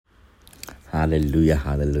Hallelujah,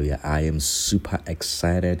 hallelujah. I am super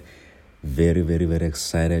excited, very, very, very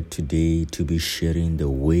excited today to be sharing the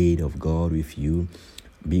word of God with you.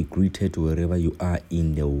 Be greeted wherever you are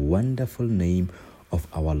in the wonderful name of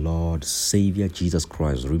our Lord, Savior, Jesus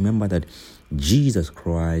Christ. Remember that Jesus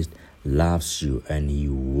Christ loves you and He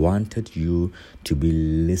wanted you to be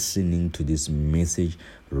listening to this message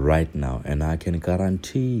right now. And I can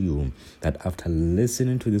guarantee you that after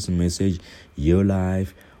listening to this message, your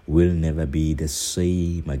life will never be the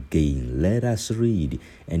same again. Let us read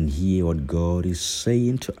and hear what God is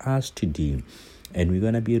saying to us today. And we're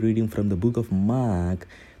going to be reading from the book of Mark,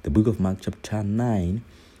 chapter 9.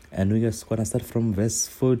 And we're just going to start from verse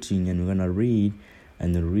 14, and we're going to read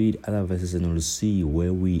other verses, and we'll see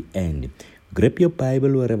where we end. Grab your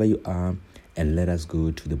Bible wherever you are, and let us go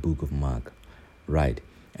to the book of Mark. Right.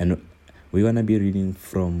 And we're going to be reading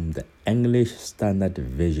from the English Standard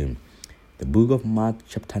Version. The book of Mark,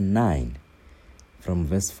 chapter 9, from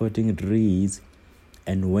verse 14, it reads,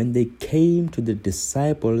 "And when they came to the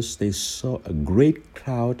disciples, they saw a great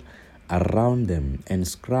crowd around them, and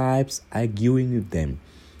scribes arguing with them.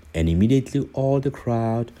 And immediately all the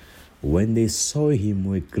crowd, when they saw him,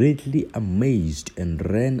 were greatly amazed, and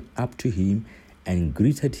ran up to him and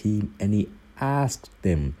greeted him. And he asked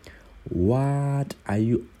them, 'What are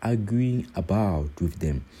you arguing about with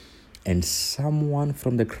them?' And someone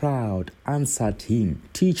from the crowd answered him,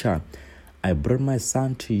 'Teacher, I brought my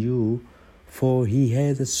son to you, for he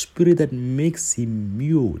has a spirit that makes him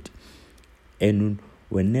mute. And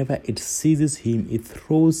whenever it seizes him, it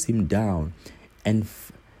throws him down, and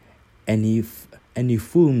he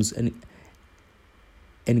foams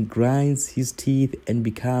and grinds his teeth and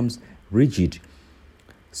becomes rigid.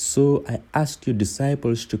 So I asked your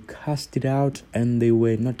disciples to cast it out, and they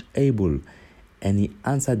were not able.' And he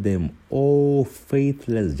answered them, 'O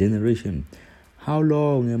faithless generation, how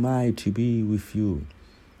long am I to be with you?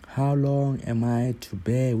 How long am I to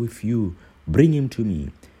bear with you? Bring him to me.'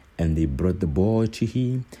 And they brought the boy to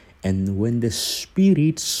him. And when the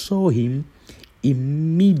spirit saw him,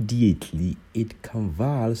 immediately it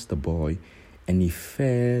convulsed the boy, and he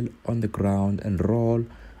fell on the ground and rolled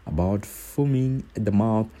about, foaming at the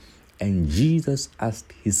mouth. And Jesus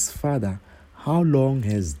asked his father, 'How long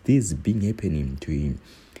has this been happening to him?'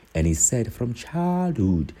 And he said, 'From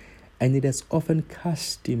childhood, and it has often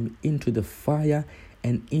cast him into the fire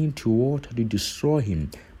and into water to destroy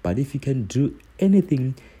him. But if you can do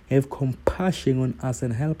anything, have compassion on us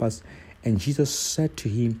and help us.' And Jesus said to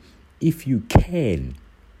him, 'If you can,'"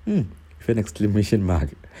 with an exclamation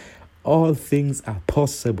mark, "'all things are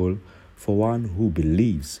possible for one who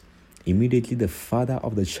believes.' Immediately the father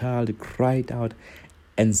of the child cried out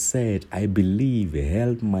and said, 'I believe,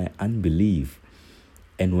 help my unbelief.'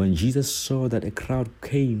 And when Jesus saw that a crowd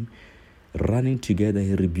came running together,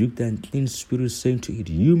 he rebuked the unclean spirit, saying to it,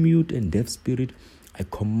 'You mute and deaf spirit, I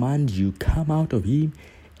command you, come out of him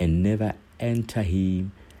and never enter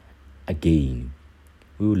him again.'"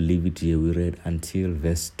 We will leave it here. We read until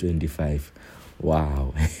verse 25.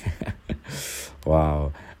 Wow.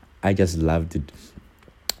 Wow. I just loved it.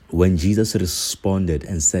 When Jesus responded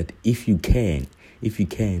and said, if you can,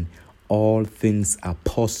 all things are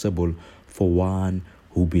possible for one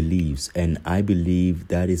who believes. And I believe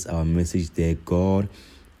that is our message there. God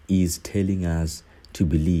is telling us to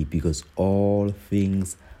believe, because all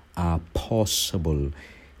things are possible.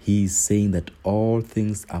 He's saying that all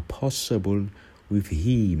things are possible with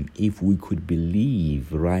him if we could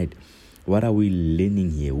believe, right? What are we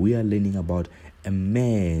learning here? We are learning about a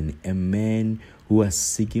man who was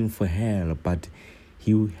seeking for help, but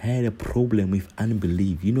he had a problem with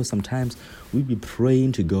unbelief. Sometimes we be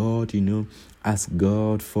praying to God, ask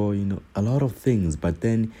God for, a lot of things, but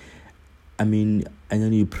then, and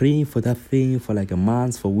then you're praying for that thing for like a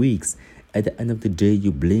month, for weeks. At the end of the day,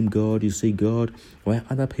 you blame God. You say, "God, why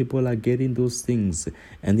other people are getting those things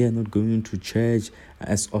and they are not going to church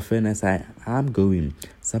as often as I am going?"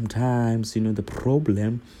 Sometimes, the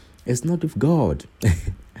problem is not with God.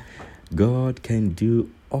 God can do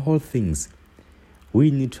all things. We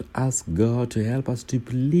need to ask God to help us to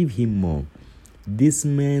believe him more. This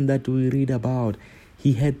man that we read about,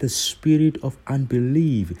 he had the spirit of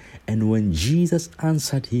unbelief. And when Jesus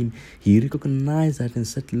answered him, he recognized that and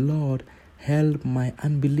said, "Lord, help my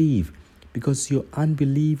unbelief," because your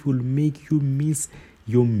unbelief will make you miss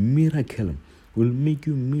your miracle, will make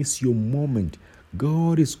you miss your moment.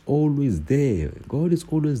 God is always there. God is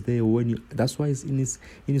always there when you. That's why it's in his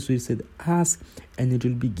word said, "Ask and it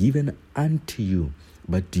will be given unto you."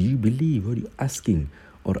 But do you believe what you're asking,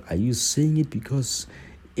 or are you saying it because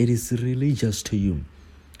it is religious to you?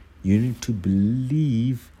 You need to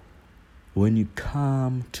believe when you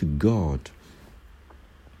come to God.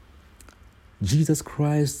 Jesus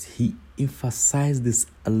Christ, he emphasized this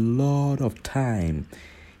a lot of time.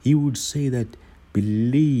 He would say that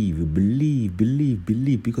believe, believe, believe,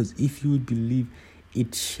 believe, because if you believe,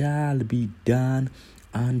 it shall be done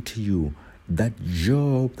unto you. That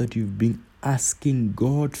job that you've been asking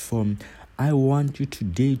God for, I want you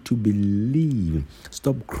today to believe.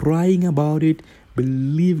 Stop crying about it.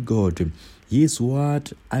 Believe God. Here's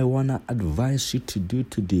what I want to advise you to do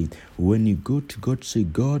today. When you go to God, say,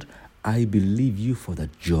 God, I believe you for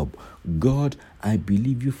that job. God, I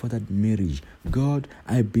believe you for that marriage. God,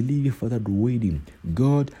 I believe you for that wedding.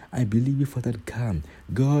 God, I believe you for that car.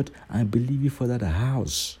 God, I believe you for that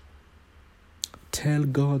house. Tell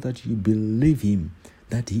God that you believe him,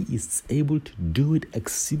 that he is able to do it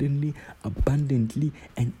exceedingly abundantly,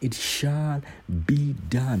 and it shall be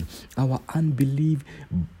done. Our unbelief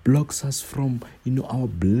blocks us from our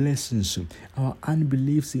blessings. Our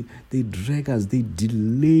unbelief, they drag us, they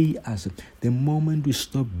delay us. The moment we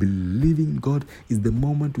stop believing God is the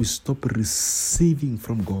moment we stop receiving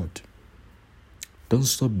from God. Don't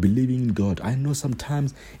stop believing in God. I know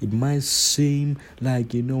sometimes it might seem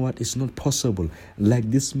like, it's not possible. Like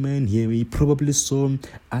this man here, he probably saw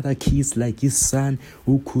other kids like his son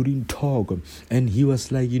who couldn't talk. And he was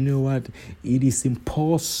like, it is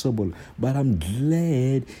impossible. But I'm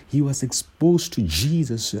glad he was exposed to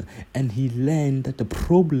Jesus and he learned that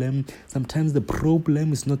sometimes the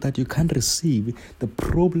problem is not that you can't receive. The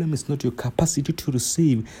problem is not your capacity to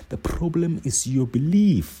receive. The problem is your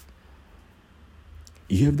belief.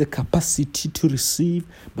 You have the capacity to receive,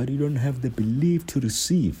 but you don't have the belief to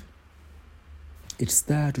receive. It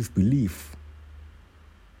starts with belief.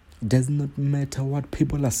 It does not matter what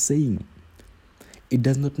people are saying. It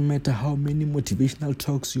does not matter how many motivational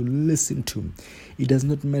talks you listen to. It does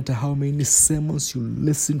not matter how many sermons you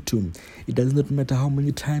listen to. It does not matter how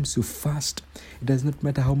many times you fast. It does not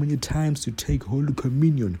matter how many times you take Holy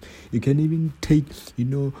Communion. You can even take,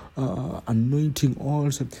 anointing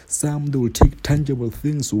oils. Some they will take tangible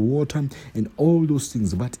things, water, and all those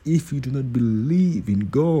things. But if you do not believe in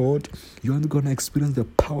God, you aren't going to experience the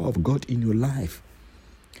power of God in your life.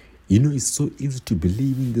 It's so easy to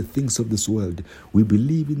believe in the things of this world. We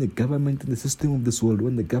believe in the government and the system of this world.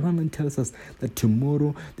 When the government tells us that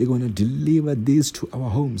tomorrow they're going to deliver this to our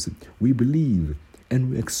homes, we believe and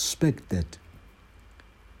we expect that.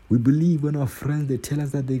 We believe when our friends, they tell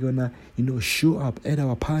us that they're going to, show up at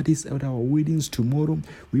our parties, at our weddings tomorrow.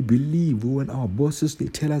 We believe when our bosses, they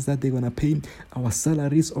tell us that they're going to pay our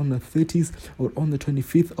salaries on the 30th or on the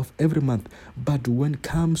 25th of every month. But when it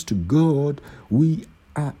comes to God, we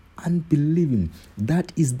are unbelieving.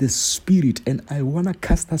 That is the spirit, and I want to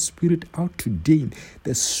cast that spirit out today,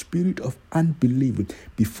 the spirit of unbelief.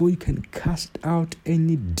 Before you can cast out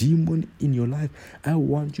any demon in your life, I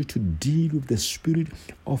want you to deal with the spirit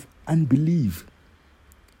of unbelief,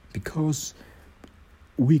 because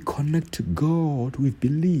we connect to God with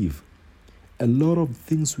belief. A lot of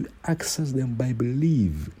things, we access them by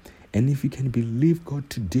belief, and if you can believe God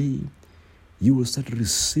today, you will start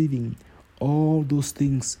receiving all those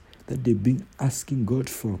things that they've been asking God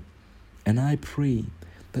for. And I pray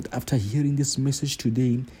that after hearing this message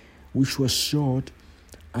today, which was short,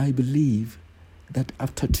 I believe that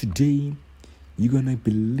after today, you're going to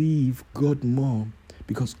believe God more,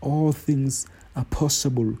 because all things are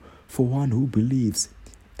possible for one who believes.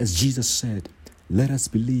 As Jesus said, let us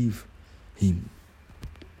believe him.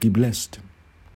 Be blessed.